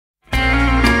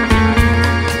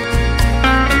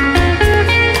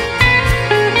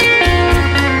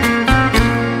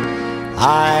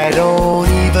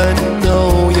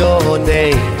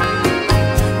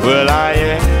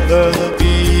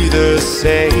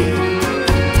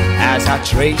as I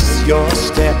trace your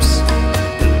steps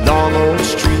along old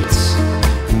streets,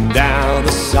 down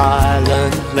the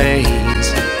silent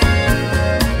lanes.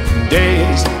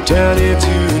 Days turn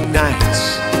into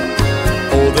nights,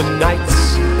 oh, the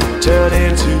nights turn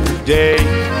into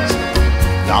days.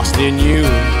 Lost in you,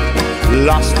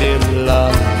 lost in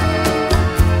love,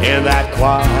 in that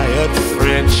quiet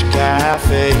French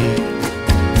cafe.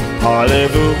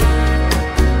 Parlez-vous,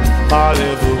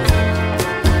 parlez-vous,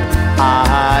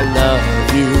 I love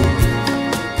you.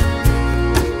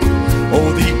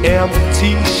 Oh, the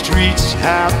empty streets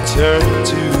have turned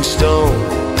to stone.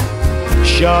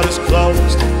 Shutters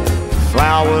closed,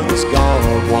 flowers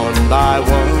gone one by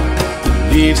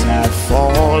one. Leaves have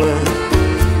fallen.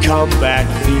 Come back,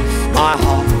 thief, my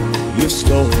heart you've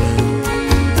stolen.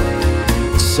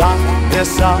 The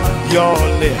softness of your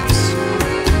lips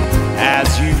as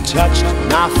you touched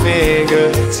my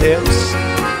fingertips,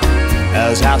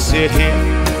 as I sit here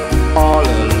all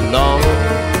alone,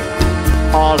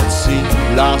 all at sea,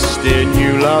 lost in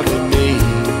you loving me.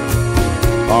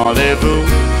 Parlez-vous,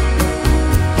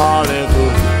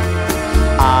 parlez-vous,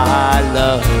 I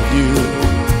love you.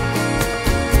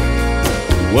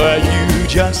 Were you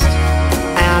just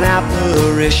an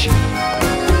apparition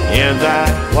in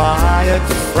that quiet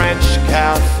French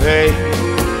cafe?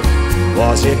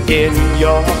 Was it in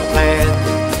your plan?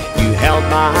 You held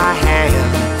my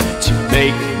hand to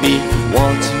make me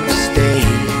want to stay.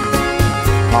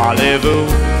 Parlez-vous,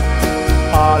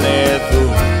 parlez-vous,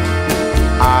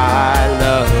 I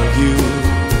love you.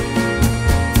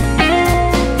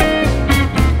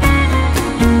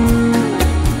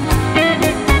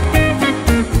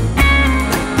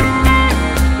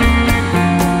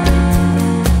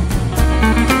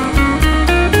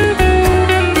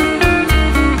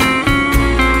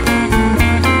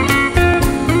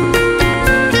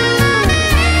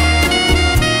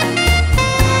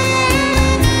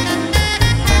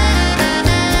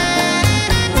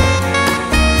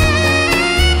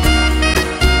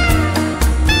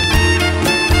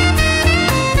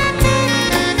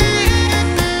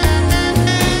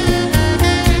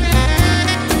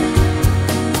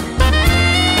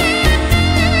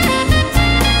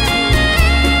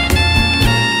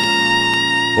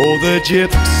 Oh, the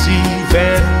gypsy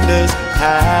vendors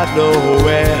have no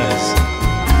wares,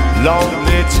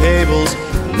 lonely tables,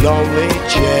 lonely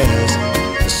chairs.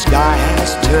 The sky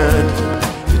has turned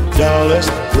the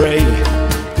dullest gray.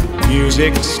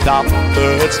 Music stopped,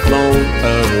 birds flown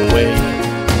away.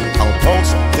 I'll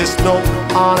post this note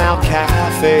on our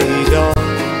cafe door.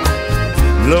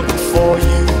 Look for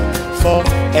you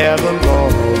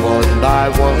forevermore. One by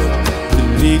one,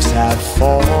 the leaves have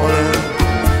fallen.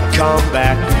 Come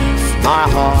back, leave my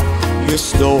heart you're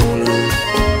stolen.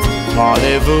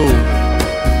 Parlez-vous,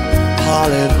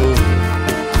 parlez-vous,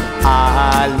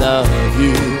 I love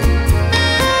you.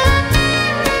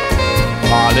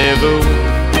 Parlez-vous,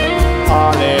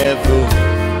 parlez-vous,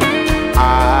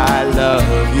 I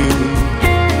love you.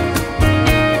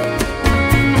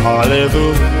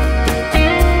 Parlez-vous.